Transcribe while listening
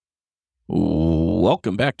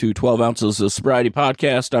Welcome back to 12 Ounces of Sobriety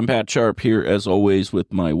Podcast. I'm Pat Sharp here, as always,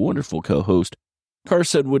 with my wonderful co-host,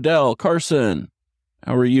 Carson Waddell. Carson,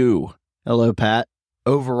 how are you? Hello, Pat.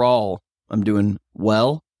 Overall, I'm doing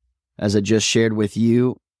well. As I just shared with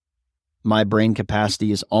you, my brain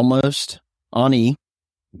capacity is almost on E.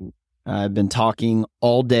 I've been talking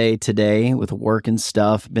all day today with work and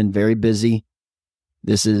stuff. Been very busy.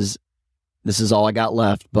 This is all I got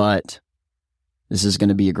left, but this is going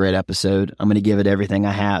to be a great episode. I'm going to give it everything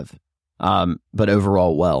I have. But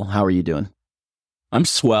overall, well, how are you doing? I'm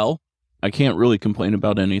swell. I can't really complain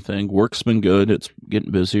about anything. Work's been good. It's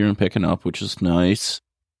getting busier and picking up, which is nice.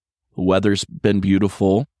 The weather's been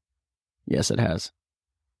beautiful. Yes, it has.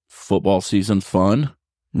 Football season's fun.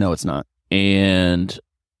 No, it's not. And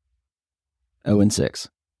 0-6.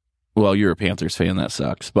 Well, you're a Panthers fan. That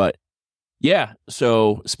sucks. But yeah,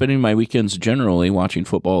 so spending my weekends generally watching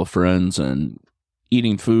football with friends and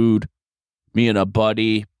eating food. Me and a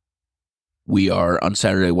buddy, we are on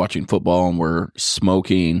Saturday watching football and we're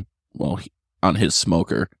smoking, on his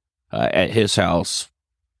smoker at his house.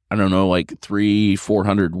 I don't know, like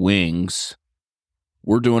 300-400 wings.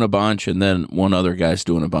 We're doing a bunch, and then one other guy's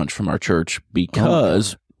doing a bunch from our church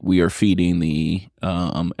because we are feeding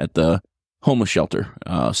at the homeless shelter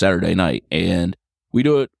Saturday night. And we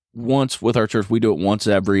do it once with our church. We do it once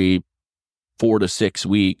every 4 to 6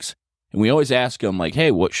 weeks. And we always ask them, like,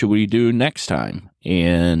 hey, what should we do next time?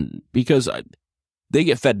 And because they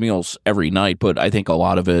get fed meals every night, but I think a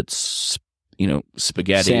lot of it's,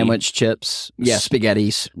 spaghetti. Sandwich, chips. Yeah,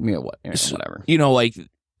 spaghettis. Whatever. Like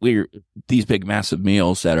we're these big, massive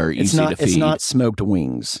meals that are easy to feed. It's not smoked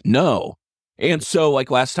wings. No. And so,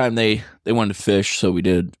 like, last time they wanted to fish, so we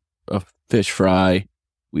did a fish fry.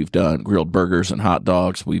 We've done grilled burgers and hot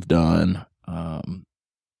dogs. We've done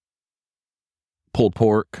pulled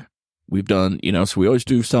pork. We've done, so we always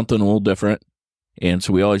do something a little different. And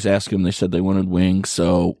so we always ask them, they said they wanted wings.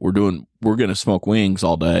 So we're going to smoke wings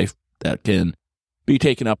all day that can be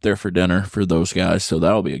taken up there for dinner for those guys. So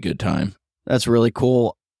that'll be a good time. That's really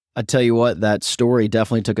cool. I tell you what, that story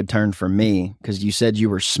definitely took a turn for me because you said you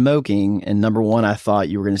were smoking. And number one, I thought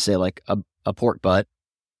you were going to say like a pork butt.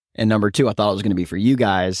 And number two, I thought it was going to be for you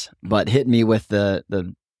guys, but hit me with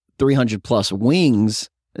the 300 plus wings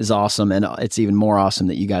is awesome. And it's even more awesome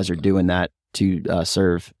that you guys are doing that to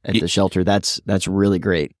serve at the shelter. That's really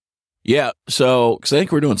great. Yeah. So, because I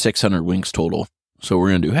think we're doing 600 wings total. So we're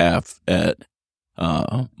going to do half at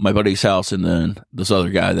my buddy's house. And then this other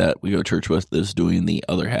guy that we go to church with is doing the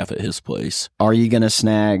other half at his place. Are you going to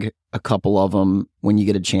snag a couple of them when you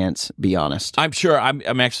get a chance? Be honest. I'm sure.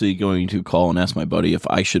 I'm actually going to call and ask my buddy if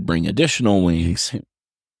I should bring additional wings.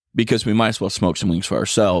 Because we might as well smoke some wings for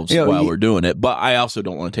ourselves while we're doing it. But I also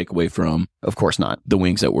don't want to take away from, of course not, the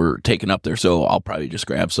wings that we're taking up there. So I'll probably just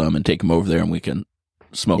grab some and take them over there and we can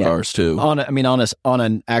smoke ours too. On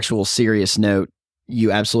an actual serious note,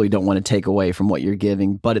 you absolutely don't want to take away from what you're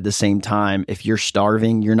giving. But at the same time, if you're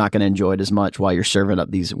starving, you're not going to enjoy it as much while you're serving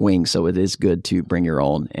up these wings. So it is good to bring your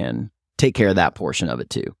own and take care of that portion of it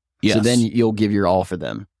too. Yes. So then you'll give your all for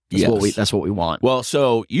them. That's what we want. Well,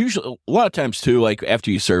 so usually, a lot of times too, like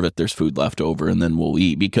after you serve it, there's food left over and then we'll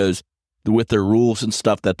eat because with their rules and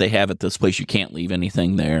stuff that they have at this place, you can't leave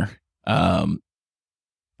anything there. And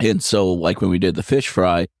so like when we did the fish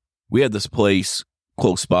fry, we had this place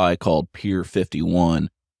close by called Pier 51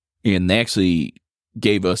 and they actually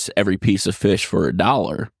gave us every piece of fish for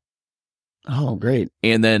 $1. Oh, great.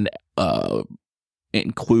 And then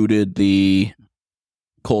included the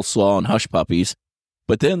coleslaw and hush puppies.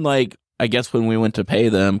 But then, like, I guess when we went to pay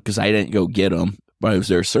them, because I didn't go get them, but I was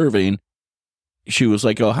there serving, she was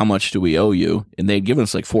like, oh, how much do we owe you? And they'd given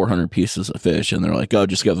us like 400 pieces of fish. And they're like, oh,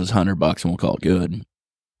 just give us $100 and we'll call it good,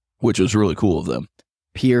 which was really cool of them.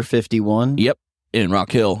 Pier 51? Yep, in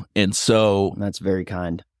Rock Hill. And so... That's very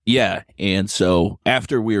kind. Yeah. And so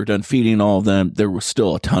after we were done feeding all of them, there was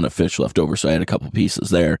still a ton of fish left over. So I had a couple pieces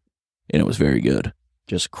there, and it was very good.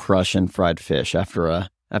 Just crushing fried fish after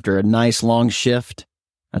a nice long shift.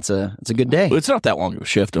 It's a good day. Well, it's not that long of a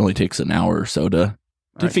shift. It only takes an hour or so to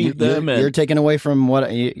feed them. You're taking away from what?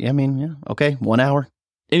 Okay, 1 hour.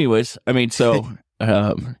 Anyways, so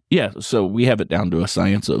so we have it down to a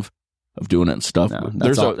science of doing it and stuff. No,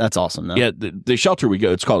 that's awesome. Though. Yeah, the shelter we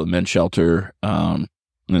go, it's called a men's shelter, and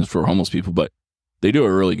it's for homeless people, but they do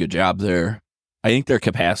a really good job there. I think their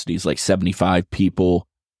capacity is like 75 people,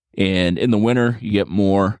 and in the winter you get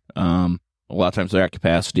more. A lot of times they're at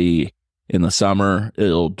capacity. In the summer,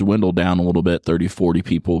 it'll dwindle down a little bit, 30, 40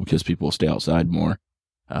 people, because people stay outside more.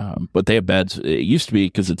 But they have beds. It used to be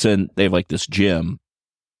because they have like this gym,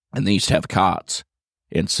 and they used to have cots.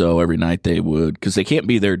 And so every night they would, because they can't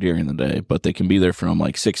be there during the day, but they can be there from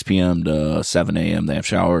like 6 p.m. to 7 a.m. They have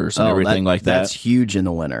showers and everything like that. That's huge in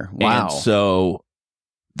the winter. Wow. And so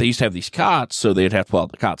they used to have these cots, so they'd have to pull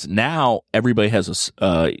out the cots. Now everybody has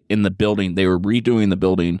in the building, they were redoing the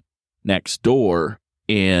building next door,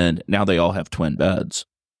 and now they all have twin beds.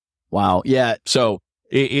 Wow. Yeah. So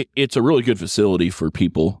it's a really good facility for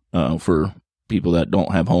people that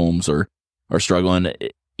don't have homes or are struggling.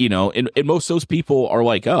 And most of those people are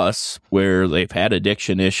like us, where they've had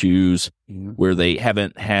addiction issues, where they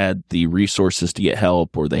haven't had the resources to get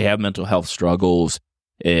help, or they have mental health struggles.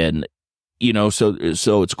 And, so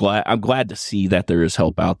I'm glad to see that there is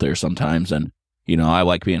help out there sometimes. And, I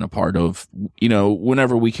like being a part of,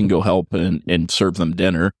 whenever we can go help and serve them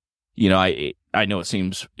dinner. I know it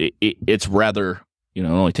seems it's rather, it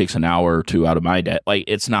only takes an hour or two out of my day. Like,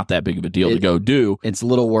 it's not that big of a deal to go do. It's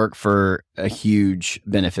little work for a huge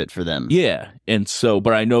benefit for them. Yeah. And so,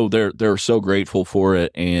 but I know they're so grateful for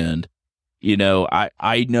it. And,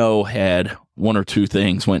 I know had one or two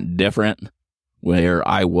things went different where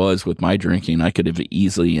I was with my drinking, I could have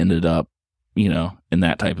easily ended up, in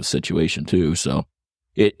that type of situation too. So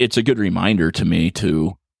it's a good reminder to me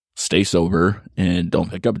to stay sober and don't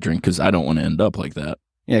pick up a drink, because I don't want to end up like that.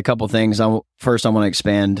 Yeah, a couple things. First, I want to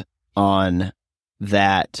expand on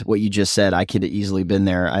that, what you just said. I could have easily been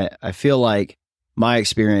there. I feel like my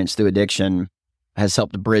experience through addiction has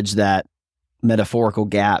helped to bridge that metaphorical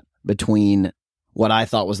gap between what I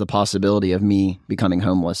thought was the possibility of me becoming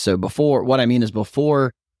homeless. So before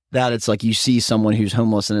that, it's like you see someone who's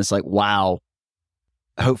homeless and it's like, wow,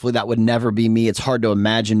 hopefully that would never be me. It's hard to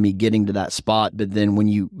imagine me getting to that spot. But then when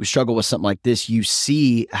you struggle with something like this, you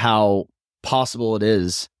see how possible it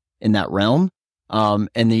is in that realm.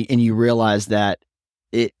 And you realize that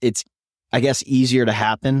it's, I guess, easier to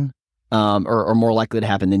happen, or more likely to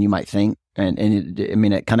happen than you might think. And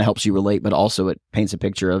it kind of helps you relate, but also it paints a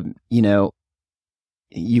picture of,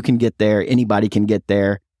 you can get there. Anybody can get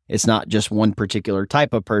there. It's not just one particular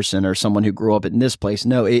type of person or someone who grew up in this place.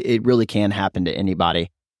 No, it really can happen to anybody.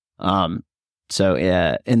 And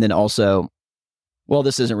then also, well,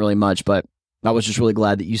 this isn't really much, but I was just really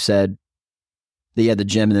glad that you said that you had the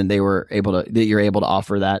gym and then that you're able to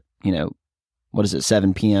offer that, what is it,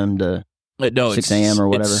 7 p.m. to 6 a.m. or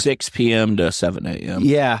whatever? It's 6 p.m. to 7 a.m.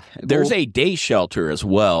 Yeah. There's a day shelter as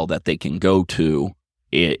well that they can go to.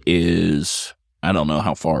 It is, I don't know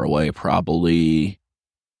how far away, probably,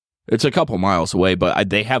 it's a couple miles away, but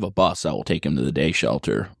they have a bus that will take them to the day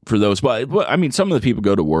shelter for those. But I mean, some of the people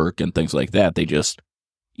go to work and things like that. They just,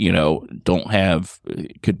 don't have,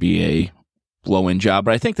 it could be a low-end job,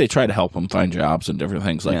 but I think they try to help them find jobs and different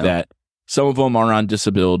things like that. Some of them are on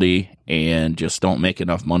disability and just don't make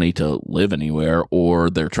enough money to live anywhere, or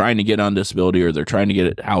they're trying to get on disability, or they're trying to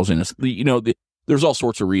get housing. There's all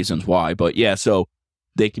sorts of reasons why, but yeah, so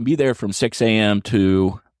they can be there from 6 a.m.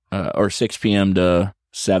 or 6 p.m. to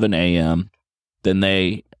 7 a.m. Then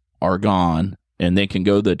they are gone, and they can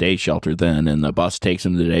go to the day shelter then, and the bus takes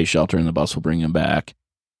them to the day shelter, and the bus will bring them back.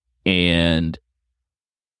 And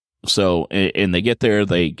so, and they get there,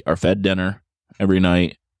 they are fed dinner every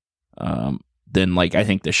night. Then, I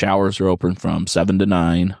think the showers are open from 7 to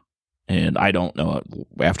 9, and I don't know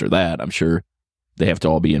after that. I'm sure they have to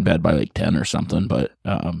all be in bed by 10 or something, but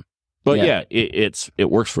yeah,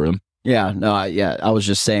 it works for them. Yeah, no, I was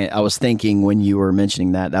just saying, I was thinking when you were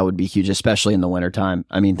mentioning that would be huge, especially in the wintertime.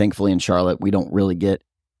 I mean, thankfully in Charlotte, we don't really get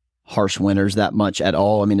harsh winters that much at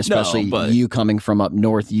all. I mean, especially you coming from up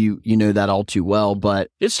north, you know that all too well, but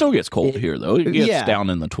it still gets cold here though. It gets down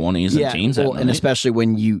in the 20s and teens. Well, and especially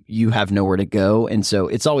when you have nowhere to go. And so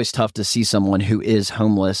it's always tough to see someone who is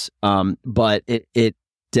homeless. But it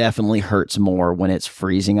definitely hurts more when it's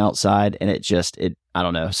freezing outside, and I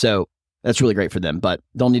don't know. So that's really great for them, but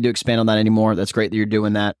don't need to expand on that anymore. That's great that you're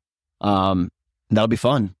doing that. That'll be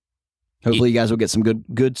fun. Hopefully you guys will get some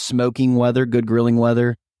good smoking weather, good grilling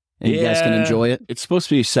weather, and you guys can enjoy it. It's supposed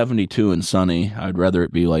to be 72 and sunny. I'd rather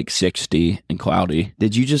it be 60 and cloudy.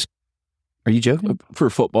 Are you joking?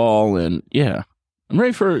 For football, and yeah, I'm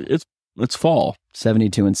ready for it's fall.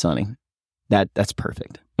 72 and sunny. That's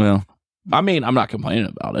perfect. Well, I mean, I'm not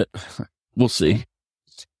complaining about it. We'll see.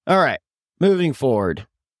 All right, moving forward.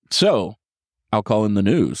 So, I'll call in the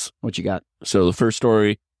news. What you got? So, the first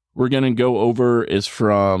story we're going to go over is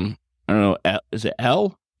from, I don't know, is it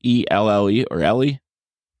E-L-L-E or Ellie?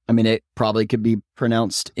 I mean, it probably could be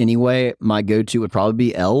pronounced anyway. My go-to would probably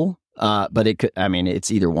be L, but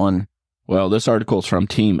it's either one. Well, this article is from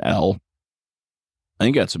Team L. I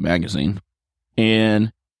think that's a magazine.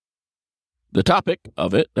 And the topic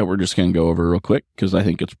of it that we're just going to go over real quick, because I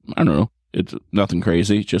think it's, I don't know, It's nothing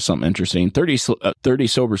crazy, just something interesting. 30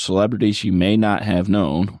 sober celebrities you may not have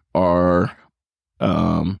known are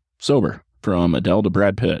sober, from Adele to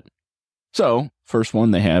Brad Pitt. So, first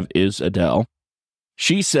one they have is Adele.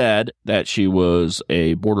 She said that she was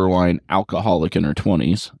a borderline alcoholic in her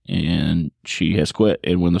 20s, and she has quit.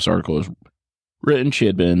 And when this article was written, she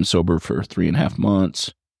had been sober for 3.5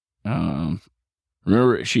 months.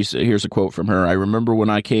 Remember, she said, here's a quote from her. I remember when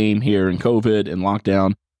I came here in COVID and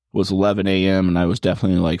lockdown was 11 a.m. and I was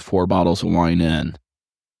definitely like 4 bottles of wine in.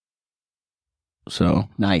 So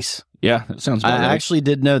nice. Yeah, that sounds about right. I actually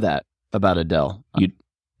did know that about Adele. You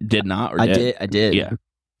did not? Or I did. Yeah.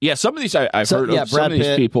 Yeah, some of these I've heard of. Brad some of these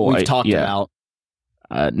Pitt, people we've talked about.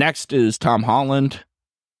 Next is Tom Holland.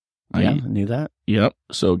 Yeah, I knew that. Yep,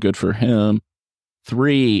 so good for him.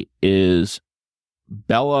 3 is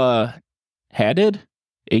Bella Hadid,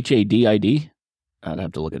 Hadid. I'd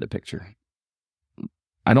have to look at a picture.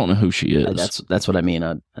 I don't know who she is. That's what I mean.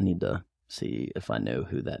 I need to see if I know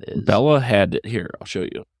who that is. Bella Hadid. Here, I'll show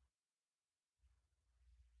you.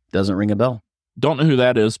 Doesn't ring a bell. Don't know who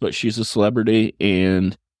that is, but she's a celebrity,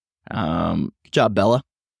 and good job, Bella.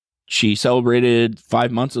 She celebrated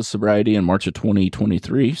 5 months of sobriety in March of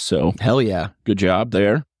 2023. So hell yeah, good job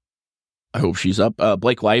there. I hope she's up.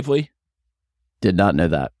 Blake Lively. Did not know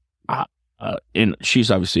that. And she's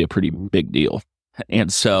obviously a pretty big deal,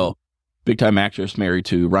 and so big time actress, married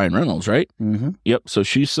to Ryan Reynolds, right? Mm-hmm. Yep. So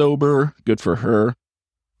she's sober. Good for her.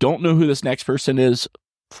 Don't know who this next person is.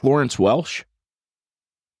 Florence Welch.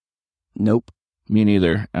 Nope. Me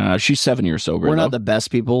neither. She's 7 years sober. We're not the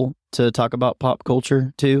best people to talk about pop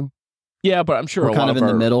culture, too. Yeah, but I'm sure we're kind of in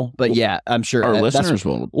the middle. But yeah, I'm sure our listeners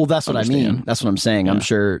will. Well, that's what understand. I mean. That's what I'm saying. Yeah. I'm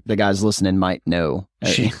sure the guys listening might know.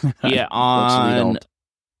 Yeah, on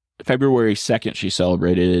February 2nd, she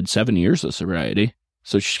celebrated 7 years of sobriety.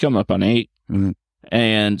 So she's coming up on 8. Mm-hmm.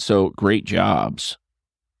 And so great job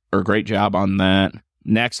on that.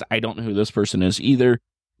 Next, I don't know who this person is either.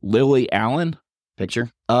 Lily Allen.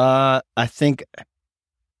 Picture? I think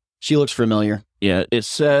she looks familiar. Yeah, it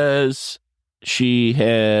says she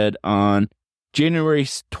had on January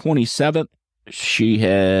 27th, she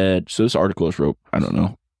had, so this article was wrote, I don't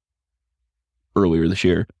know, earlier this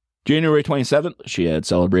year. January 27th, she had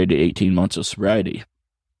celebrated 18 months of sobriety.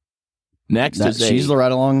 Next she's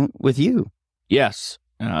right along with you. Yes.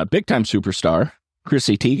 Big time superstar,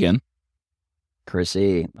 Chrissy Teigen.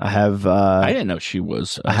 Chrissy. I didn't know she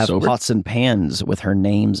was I have sober. pots and pans with her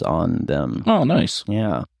names on them. Oh, nice.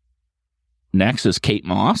 Yeah. Next is Kate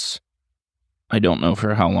Moss. I don't know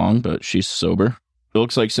for how long, but she's sober. It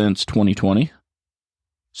looks like since 2020.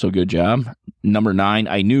 So good job. Number 9,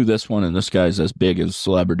 I knew this one, and this guy's as big a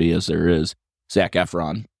celebrity as there is. Zac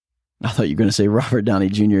Efron. I thought you were going to say Robert Downey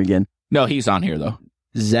Jr. again. No, he's on here, though.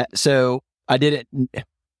 So I did it.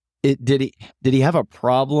 Did he have a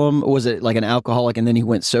problem? Was it like an alcoholic and then he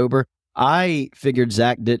went sober? I figured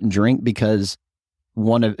Zach didn't drink because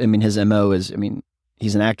his MO is,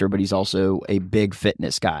 he's an actor, but he's also a big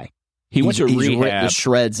fitness guy. He went to He's rehab. ripped the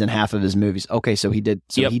shreds in half of his movies. Okay, so he did.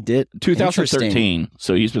 So yep. he did. 2013.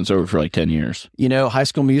 So he's been sober for like 10 years. High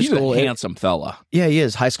School Musical. He's a handsome fella. Yeah, he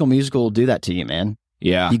is. High School Musical will do that to you, man.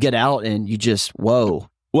 Yeah. You get out and you just, whoa.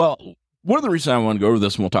 Well, one of the reasons I want to go over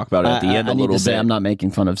this, and we'll talk about it at the end a little bit. I'm not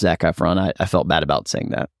making fun of Zac Efron. I felt bad about saying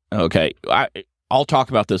that. Okay. I'll talk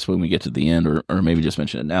about this when we get to the end, or maybe just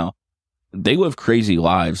mention it now. They live crazy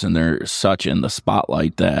lives, and they're such in the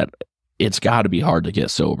spotlight that it's got to be hard to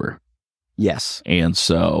get sober. Yes. And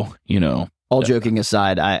so, all joking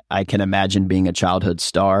aside, I can imagine being a childhood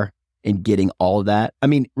star and getting all of that.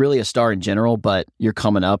 Really a star in general, but you're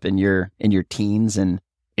coming up and you're in your teens and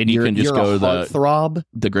you can just go to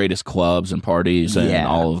the greatest clubs and parties and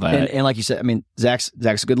all of that. And like you said, Zach's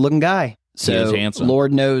a good looking guy. So he is handsome.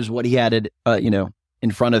 Lord knows what he had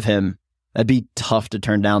in front of him. That'd be tough to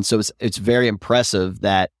turn down. So it's very impressive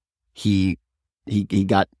that he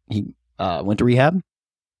went to rehab.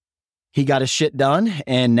 He got his shit done,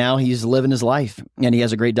 and now he's living his life. And he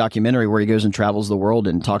has a great documentary where he goes and travels the world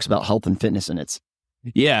and talks about health and fitness. And it's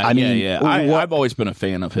I've always been a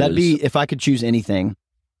fan of his. That'd be, if I could choose anything,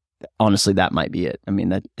 honestly, that might be it.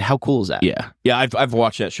 How cool is that? Yeah. I've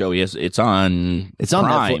watched that show. It's on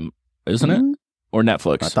Prime, isn't it? Or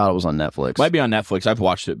Netflix? I thought it was on Netflix. Might be on Netflix. I've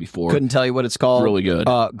watched it before. Couldn't tell you what it's called. Really good.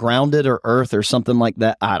 Grounded or Earth or something like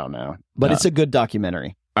that. I don't know, but it's a good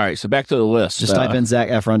documentary. All right, so back to the list. Just type in Zac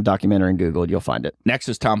Efron documentary in Google, you'll find it. Next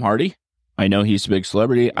is Tom Hardy. I know he's a big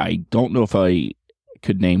celebrity. I don't know if I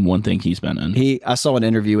could name one thing he's been in. I saw an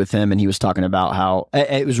interview with him, and he was talking about how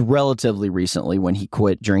it was relatively recently when he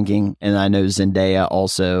quit drinking, and I know Zendaya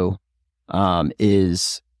also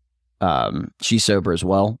is she's sober as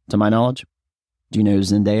well, to my knowledge. Do you know who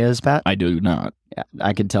Zendaya is, Pat? I do not. Yeah,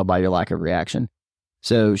 I could tell by your lack of reaction.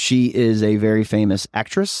 So she is a very famous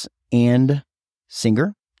actress and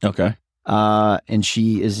singer. Okay. And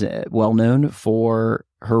she is well known for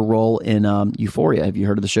her role in Euphoria. Have you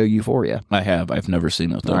heard of the show Euphoria? I have. I've never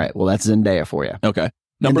seen it, though. All right. Well, that's Zendaya for you. Okay.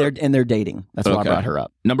 And they're dating. That's why I brought her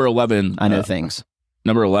up. Number 11. I know things.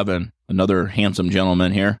 Number 11, another handsome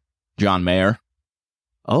gentleman here, John Mayer.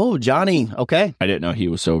 Oh, Johnny. Okay. I didn't know he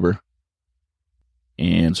was sober.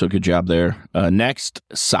 And so good job there. Next,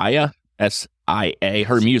 Sia, S-I-A.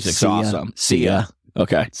 Her music's awesome. Sia.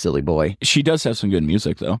 Okay. Silly boy. She does have some good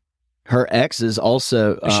music, though. Her ex is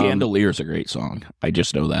also... Chandelier is a great song. I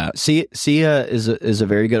just know that. Sia is a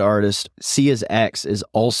very good artist. Sia's ex is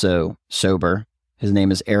also sober. His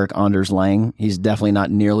name is Eric Anders Lang. He's definitely not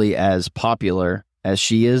nearly as popular as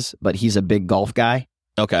she is, but he's a big golf guy.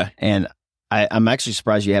 Okay. And I'm actually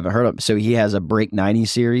surprised you haven't heard of him. So he has a Break 90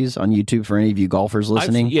 series on YouTube for any of you golfers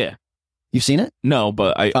listening. Yeah. You've seen it? No,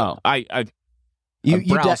 but I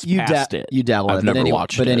You past it. You dabble. I've never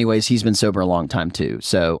watched it. But anyways, he's been sober a long time too.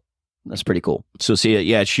 So that's pretty cool. So Sia,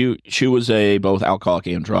 yeah, she was a both alcoholic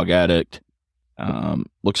and drug addict.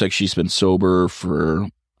 Looks like she's been sober for,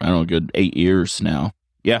 I don't know, a good 8 years now.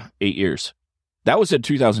 Yeah, 8 years. That was in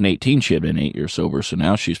 2018. She had been 8 years sober. So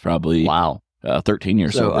now she's probably 13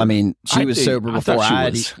 years sober. I mean, she was sober before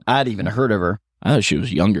I'd even heard of her. I thought she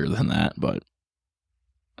was younger than that, but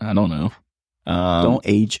I don't know. Don't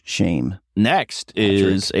age shame. Next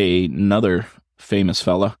is another famous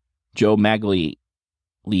fella, Joe Maglialia.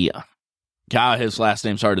 God, his last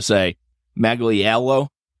name's hard to say. Magliello.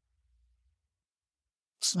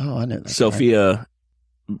 Oh, I know that. Sofia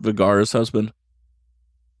Vergara's husband.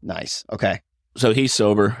 Nice. Okay. So he's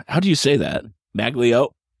sober. How do you say that?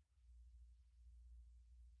 Maglio?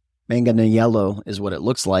 Manganiello is what it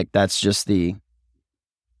looks like. That's just the...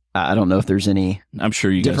 I don't know if there's any I'm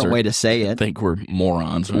sure you different guys way to say it. think we're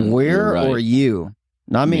morons. Where right. or you?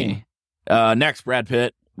 Not me. Next, Brad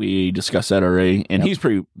Pitt. We discussed that already, and he's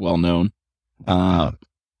pretty well known. Yeah,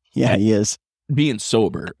 he is. Being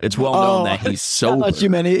sober. It's well known that he's sober. I thought you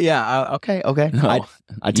meant it. Yeah. Okay. No.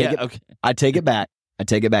 I take it. Okay. I take it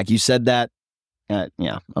back. You said that.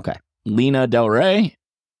 Yeah. Okay. Lana Del Rey.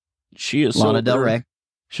 She is Lana sober. Del Rey.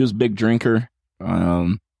 She was a big drinker.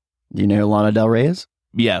 Do you know who Lana Del Rey is?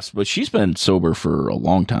 Yes, but she's been sober for a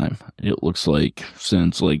long time. It looks like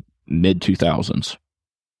since like mid 2000s.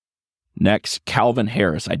 Next, Calvin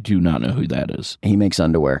Harris. I do not know who that is. He makes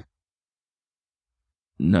underwear.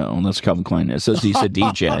 No, that's Calvin Klein. It says he's a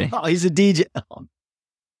DJ. Oh, he's a DJ.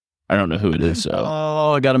 I don't know who it is. So.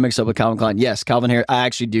 Oh, I got to mix up with Calvin Klein. Yes, Calvin Harris. I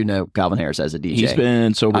actually do know Calvin Harris as a DJ. He's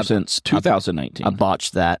been sober since 2019. I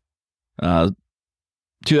botched that.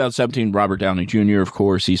 2017, Robert Downey Jr., of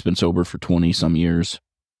course. He's been sober for 20-some years.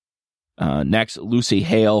 Next, Lucy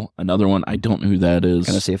Hale, another one. I don't know who that is.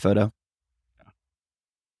 Can I see a photo?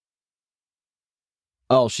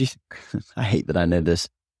 Oh, I hate that I know this.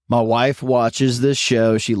 My wife watches this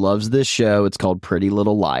show. She loves this show. It's called Pretty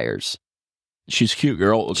Little Liars. She's a cute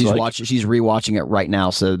girl. She's rewatching it right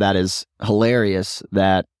now. So that is hilarious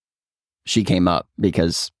that she came up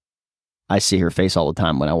because I see her face all the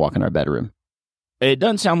time when I walk in our bedroom. It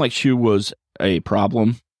doesn't sound like she was a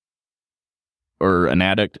problem or an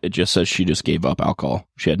addict. It just says she just gave up alcohol.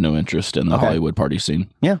 She had no interest in the Hollywood party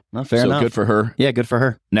scene. Yeah, fair enough. So good for her. Yeah, good for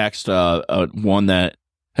her. Next, one that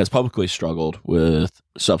has publicly struggled with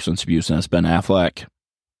substance abuse, and that's Ben Affleck.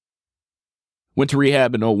 Went to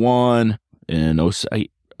rehab in 2001 and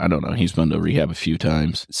I don't know. He's been to rehab a few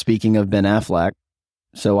times. Speaking of Ben Affleck,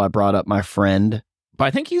 so I brought up my friend. But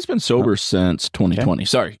I think he's been sober since 2020. Okay.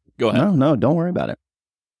 Sorry. Go ahead. No, don't worry about it.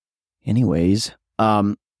 Anyways,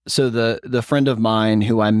 so the friend of mine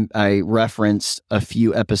who I referenced a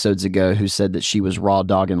few episodes ago who said that she was raw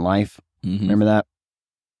dog in life. Mm-hmm. Remember that?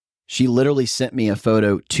 She literally sent me a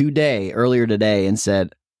photo earlier today and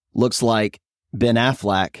said, looks like Ben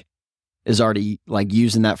Affleck is already like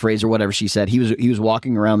using that phrase or whatever she said. He was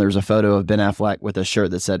walking around. There was a photo of Ben Affleck with a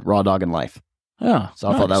shirt that said raw dog in life. Oh, so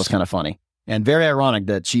I thought that was kind of funny and very ironic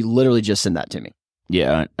that she literally just sent that to me.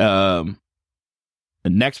 Yeah. The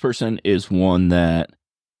next person is one that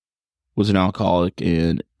was an alcoholic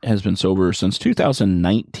and has been sober since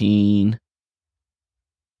 2019.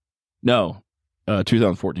 No,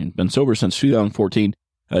 2014. Been sober since 2014.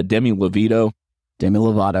 Demi Lovato. Demi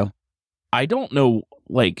Lovato. I don't know,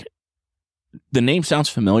 like, the name sounds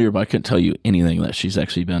familiar, but I couldn't tell you anything that she's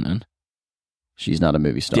actually been in. She's not a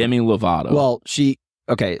movie star. Demi Lovato. Well,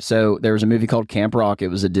 okay, so there was a movie called Camp Rock. It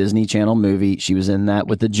was a Disney Channel movie. She was in that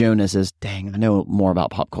with the Jonases. Dang, I know more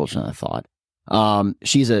about pop culture than I thought.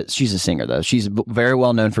 She's a singer though. She's very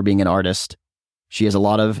well known for being an artist. She has a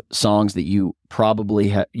lot of songs that you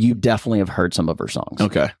definitely have heard some of her songs.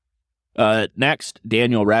 Okay. Next,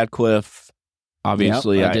 Daniel Radcliffe.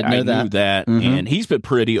 Obviously, Yep, I knew that. Mhm. And he's been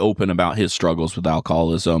pretty open about his struggles with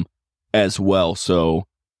alcoholism as well. So,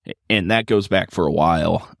 and that goes back for a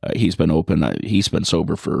while. He's been open. He's been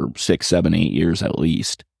sober for 6, 7, 8 years at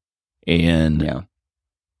least. And Yeah.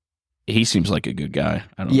 he seems like a good guy.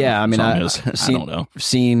 I don't Yeah, know. I mean, I don't know.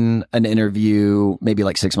 Seen an interview maybe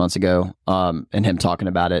like 6 months ago, and him talking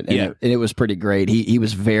about it, and, Yeah. it was pretty great. He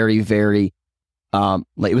was very, very,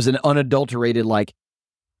 like, it was an unadulterated, like,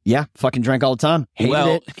 yeah, fucking drank all the time.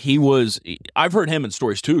 Hated it. I've heard him in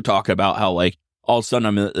stories too talk about how, like, all of a sudden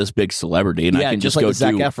I'm this big celebrity and I can just like go the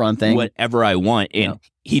Zac do Efron thing. whatever I want. And Yeah.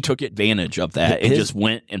 he took advantage of that and just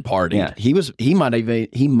went and partied. Yeah,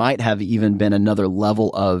 he might have even been another level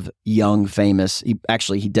of young famous. He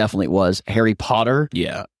definitely was Harry Potter.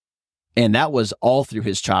 Yeah. And that was all through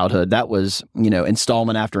his childhood. That was,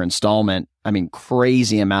 installment after installment. I mean,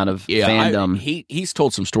 crazy amount of fandom. He's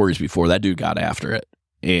told some stories before. That dude got after it.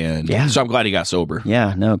 And Yeah. so I'm glad he got sober.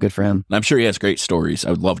 Yeah, no, good for him. And I'm sure he has great stories.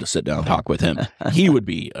 I would love to sit down and talk with him. He would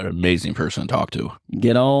be an amazing person to talk to.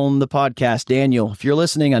 Get on the podcast. Daniel, if you're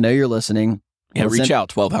listening, I know you're listening. Yeah, reach out,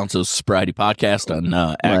 12 Ounces Sobriety Podcast on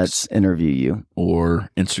Let's X interview you.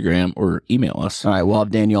 or Instagram or email us. All right, we'll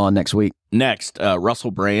have Daniel on next week. Next,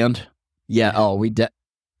 Russell Brand. Yeah,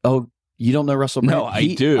 you don't know Russell Brand? No,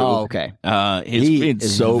 I do. Oh, okay. He's He been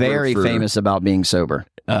is sober very for famous about being sober.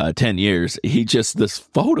 10 years. This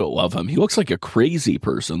photo of him, he looks like a crazy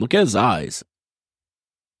person. Look at his eyes.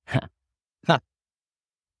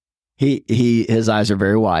 His eyes are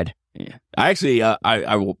very wide. Yeah.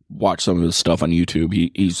 I will watch some of his stuff on YouTube.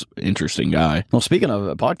 He's an interesting guy. Well, speaking of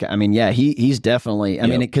a podcast, I mean, yeah, he's definitely, I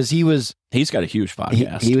mean, because he's got a huge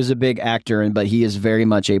podcast. He was a big actor, but he is very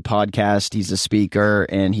much a podcast. He's a speaker,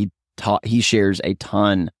 and he shares a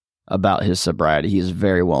ton about his sobriety. He is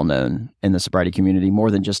very well known in the sobriety community, more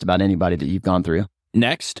than just about anybody that you've gone through.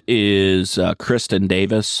 Next is Kristen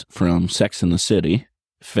Davis from Sex and the City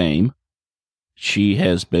fame. She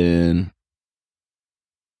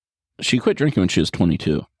quit drinking when she was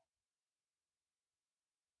 22.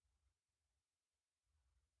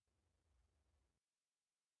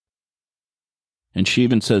 And she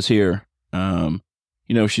even says here,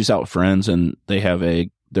 she's out with friends and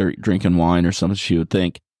they're drinking wine or something. She would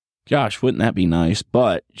think, gosh, wouldn't that be nice?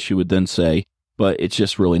 But she would then say, but it's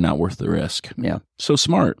just really not worth the risk. Yeah. So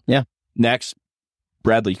smart. Yeah. Next,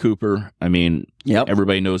 Bradley Cooper. I mean,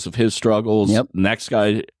 everybody knows of his struggles. Yep. Next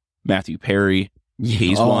guy, Matthew Perry.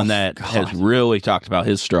 He's one that has really talked about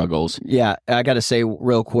his struggles. Yeah. I got to say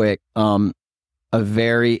real quick, a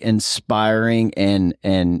very inspiring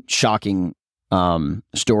and shocking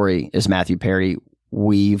story is Matthew Perry.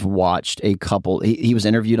 We've watched a couple. He was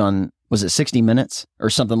interviewed on, was it 60 Minutes or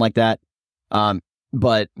something like that?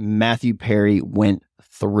 But Matthew Perry went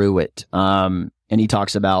through it. And he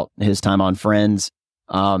talks about his time on Friends.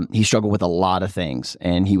 He struggled with a lot of things,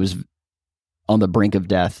 and he was on the brink of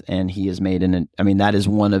death, and he has made that is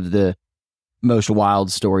one of the most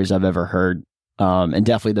wild stories I've ever heard. And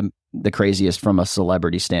definitely the craziest from a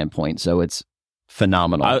celebrity standpoint. So it's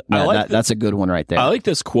phenomenal. That's a good one right there. I like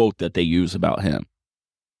this quote that they use about him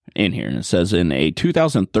in here. And it says, in a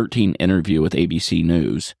 2013 interview with ABC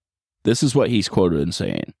News, this is what he's quoted in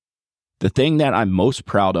saying: "The thing that I'm most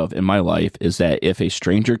proud of in my life is that if a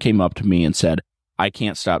stranger came up to me and said, 'I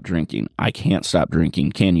can't stop drinking. I can't stop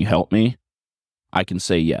drinking. Can you help me?' I can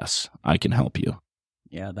say, yes, I can help you."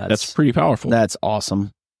 Yeah, that's pretty powerful. That's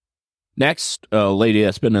awesome. Next, a lady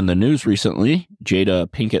that's been in the news recently, Jada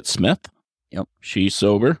Pinkett Smith. Yep. She's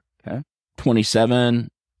sober. Okay. 27,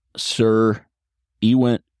 Sir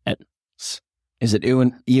Ewan. Is it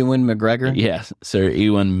Ewan McGregor? Yes, Sir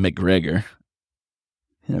Ewan McGregor.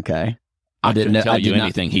 Okay. I didn't tell you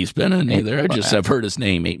anything he's been in either. I've heard his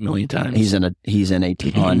name 8 million times. He's in a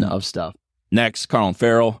ton of stuff. Next, Colin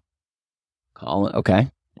Farrell. Okay.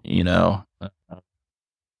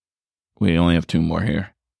 We only have 2 more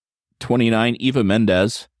here. 29, Eva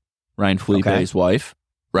Mendes, Ryan Felipe's wife,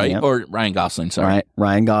 right? Yep. Or Ryan Gosling, sorry. Right.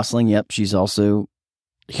 Ryan Gosling, yep. She's also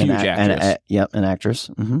huge actress. An actress.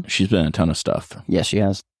 Mm-hmm. She's been in a ton of stuff. Yes, she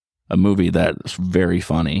has. A movie that's very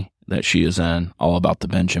funny that she is in, All About the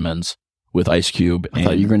Benjamins, with Ice Cube and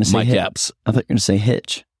Mike Epps. I thought you were going to say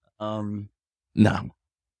Hitch. No.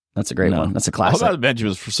 That's a great one. That's a classic. All About the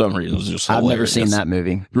Benjamins, for some reason, was just hilarious. I've never seen that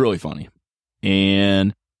movie. Really funny.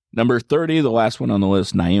 And number 30, the last one on the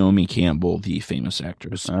list, Naomi Campbell, the famous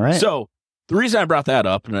actress. All right. So the reason I brought that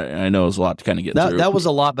up, and I know it was a lot to kind of get through. That was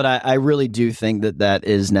a lot, but I really do think that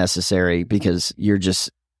is necessary because you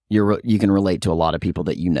can relate to a lot of people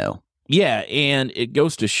that you know. Yeah, and it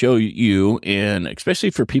goes to show you, and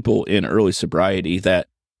especially for people in early sobriety, that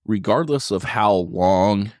regardless of how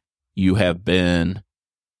long you have been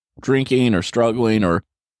drinking or struggling or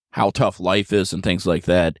how tough life is and things like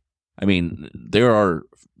that, I mean, there are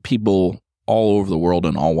people all over the world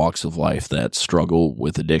in all walks of life that struggle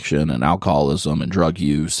with addiction and alcoholism and drug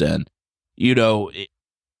use. And,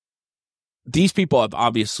 these people have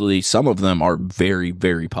obviously, some of them are very,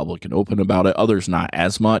 very public and open about it. Others not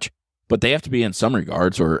as much. But they have to be in some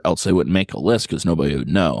regards, or else they wouldn't make a list because nobody would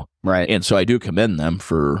know. Right. And so I do commend them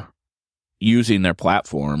for using their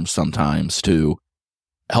platforms sometimes to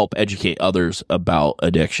help educate others about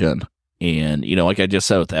addiction. And, like I just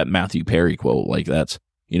said with that Matthew Perry quote, like that's,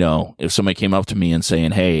 if somebody came up to me and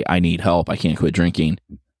saying, hey, I need help, I can't quit drinking,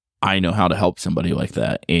 I know how to help somebody like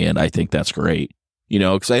that. And I think that's great.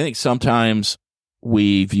 Because I think sometimes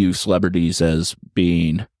we view celebrities as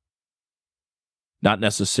being not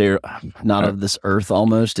necessarily not of this earth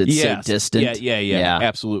almost. It's yes, so distant. Yeah,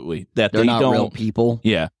 absolutely. That they're they not don't, real people.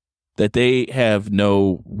 Yeah. That they have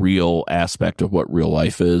no real aspect of what real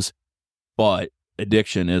life is. But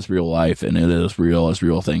addiction is real life, and it is real as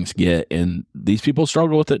real things get. And these people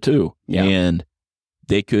struggle with it too. Yeah. And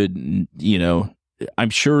they could, I'm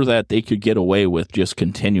sure that they could get away with just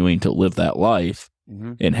continuing to live that life.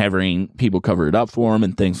 Mm-hmm. And having people cover it up for them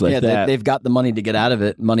and things like that. They've got the money to get out of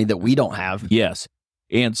it, money that we don't have. Yes.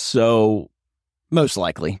 And so most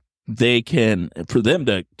likely they can, for them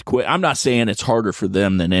to quit. I'm not saying it's harder for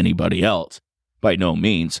them than anybody else, by no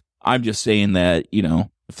means. I'm just saying that,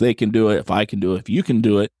 if they can do it, if I can do it, if you can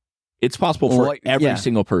do it, it's possible for every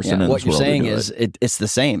single person in what this you're world saying to do is it's the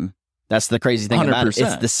same. That's the crazy thing about it.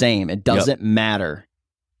 It's the same. It doesn't matter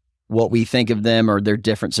what we think of them or their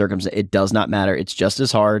different circumstances. It does not matter. It's just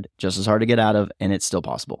as hard to get out of, and it's still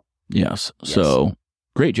possible. Yes. So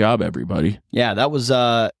great job, everybody. Yeah, that was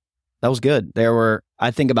good. There were,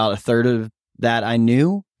 I think, about a third of that I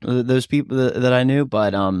knew, those people that I knew,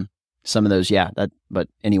 but some of those, but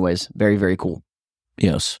anyways, very, very cool.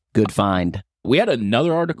 Yes. Good find. We had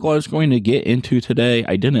another article I was going to get into today.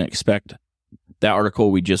 I didn't expect that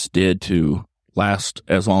article we just did to last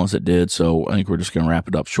as long as it did, so I think we're just going to wrap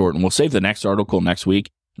it up short, and we'll save the next article next week,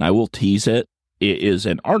 and I will tease it. It is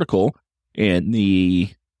an article, and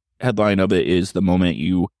the headline of it is The Moment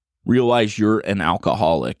You Realize You're an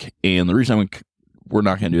Alcoholic. And the reason we're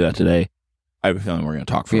not going to do that today, I have a feeling we're going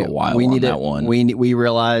to talk for a while on that one. We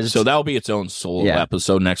realized, so that'll be its own solo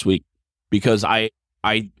episode next week, because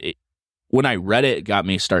when I read it, it got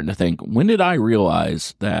me starting to think, when did I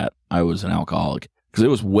realize that I was an alcoholic? Because it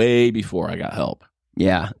was way before I got help.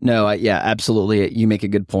 Yeah. No, absolutely. You make a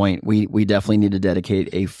good point. We definitely need to dedicate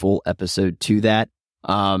a full episode to that.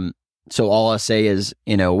 So all I say is,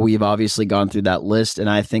 we've obviously gone through that list, and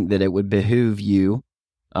I think that it would behoove you,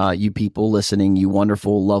 you people listening, you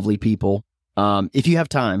wonderful, lovely people, if you have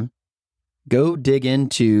time, go dig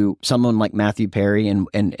into someone like Matthew Perry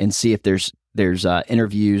and see if there's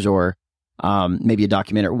interviews or maybe a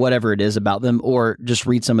documentary, whatever it is about them, or just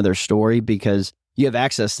read some of their story, because you have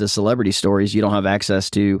access to celebrity stories. You don't have access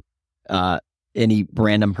to any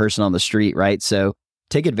random person on the street, right? So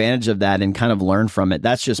take advantage of that and kind of learn from it.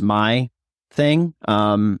 That's just my thing.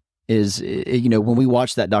 When we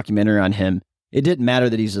watched that documentary on him, it didn't matter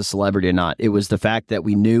that he's a celebrity or not. It was the fact that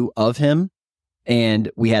we knew of him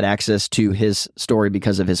and we had access to his story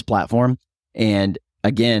because of his platform. And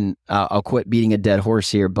again, I'll quit beating a dead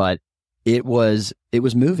horse here, but it was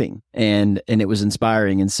moving and it was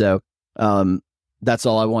inspiring. And so, that's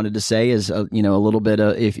all I wanted to say is, a little bit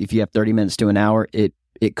of, if you have 30 minutes to an hour,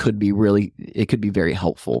 it could be very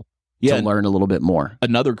helpful to learn a little bit more.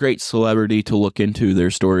 Another great celebrity to look into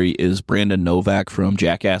their story is Brandon Novak from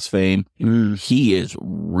Jackass fame. He is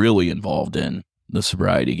really involved in the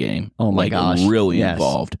sobriety game. Oh my gosh. Really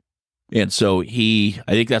involved. And so I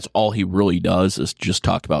think that's all he really does is just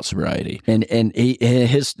talk about sobriety. And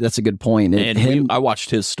that's a good point. I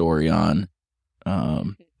watched his story on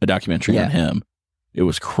a documentary on him. It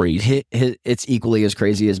was crazy. It's equally as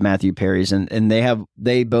crazy as Matthew Perry's, and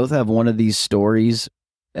they both have one of these stories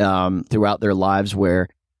throughout their lives where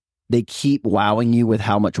they keep wowing you with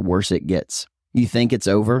how much worse it gets. You think it's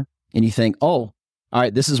over, and you think, oh, all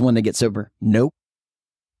right, this is when they get sober. Nope,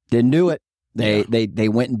 didn't do it. They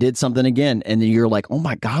went and did something again, and then you're like, oh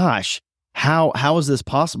my gosh, how is this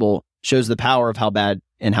possible? Shows the power of how bad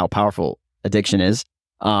and how powerful addiction is.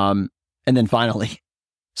 And then finally,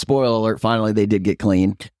 spoiler alert, finally they did get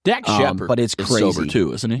clean. Dak Shepard but it's is crazy. sober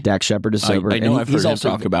too, isn't he? Dak Shepard is sober. I know and I've heard him also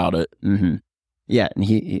talk about it. Mm-hmm. Yeah, and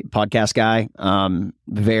he podcast guy,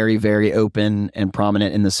 very, very open and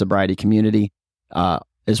prominent in the sobriety community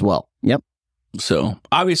as well. Yep. So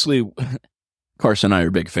obviously, Carson and I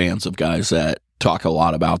are big fans of guys that talk a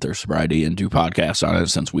lot about their sobriety and do podcasts on it,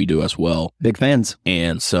 since we do as well. Big fans.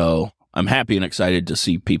 And so I'm happy and excited to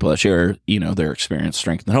see people that share, their experience,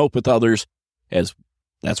 strength, and hope with others, as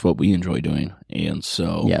that's what we enjoy doing. And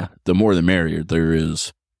so the more the merrier.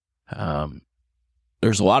 There's a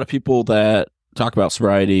lot of people that talk about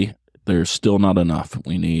sobriety. There's still not enough.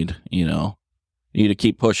 We need to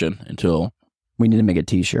keep pushing until we need to make a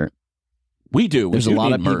t-shirt. We do. There's a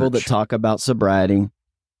lot of people that talk about sobriety.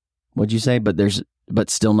 What'd you say? But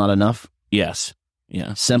still not enough. Yes.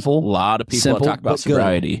 Yeah. Simple. A lot of people that talk about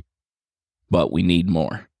sobriety, but we need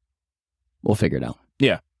more. We'll figure it out.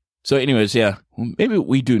 Yeah. So anyways, maybe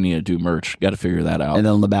we do need to do merch. Got to figure that out. And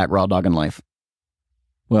then on the back, Raw Dog and Life.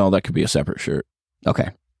 Well, that could be a separate shirt. Okay.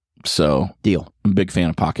 So deal. I'm a big fan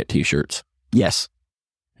of pocket t-shirts. Yes.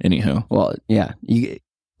 Anywho. Well, yeah.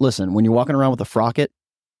 Listen, when you're walking around with a frocket,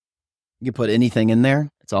 you can put anything in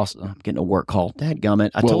there. It's also, I'm getting a work call.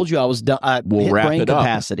 Dadgummit. I told you I was done. We'll hit wrap brain it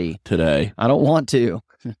capacity up today. I don't want to.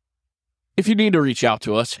 If you need to reach out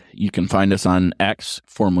to us, you can find us on X,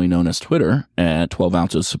 formerly known as Twitter, at 12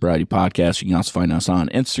 Ounces Sobriety Podcast. You can also find us on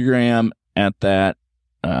Instagram at that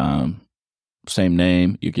same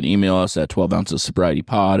name. You can email us at 12 Ounces Sobriety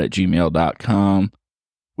Pod at gmail.com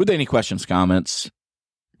with any questions, comments,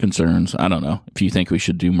 concerns. I don't know. If you think we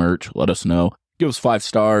should do merch, let us know. Give us 5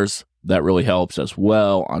 stars. That really helps as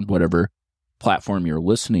well on whatever platform you're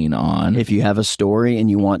listening on. If you have a story and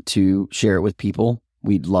you want to share it with people,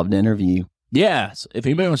 we'd love to interview you. Yes. If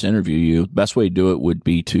anybody wants to interview you, the best way to do it would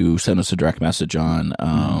be to send us a direct message on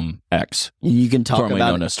X. You can talk formerly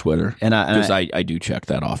about known as Twitter. Because I do check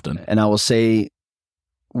that often. And I will say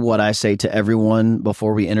what I say to everyone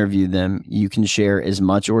before we interview them. You can share as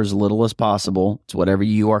much or as little as possible. It's whatever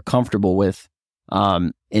you are comfortable with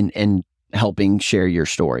in helping share your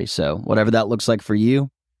story. So whatever that looks like for you,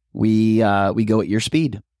 we go at your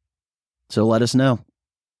speed. So let us know.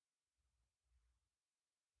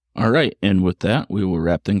 All right. And with that, we will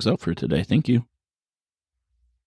wrap things up for today. Thank you.